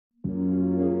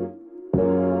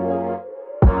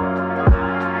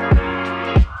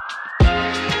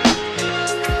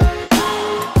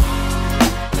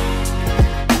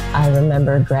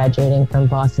remember graduating from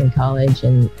Boston College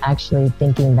and actually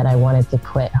thinking that I wanted to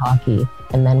quit hockey.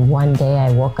 And then one day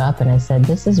I woke up and I said,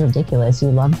 this is ridiculous. You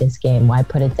love this game. Why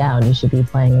put it down? You should be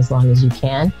playing as long as you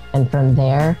can. And from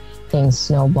there, things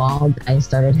snowballed. I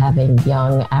started having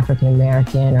young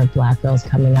African-American or Black girls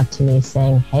coming up to me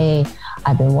saying, hey,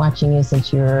 I've been watching you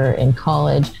since you were in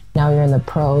college. Now you're in the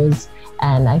pros.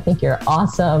 And I think you're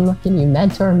awesome. Can you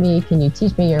mentor me? Can you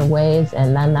teach me your ways?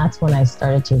 And then that's when I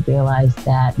started to realize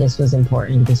that this was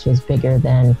important. This was bigger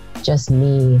than just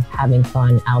me having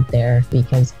fun out there,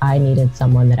 because I needed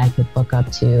someone that I could look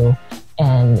up to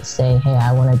and say, hey,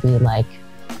 I want to be like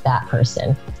that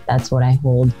person. That's what I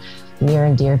hold near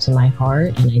and dear to my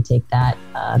heart. And I take that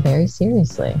very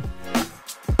seriously.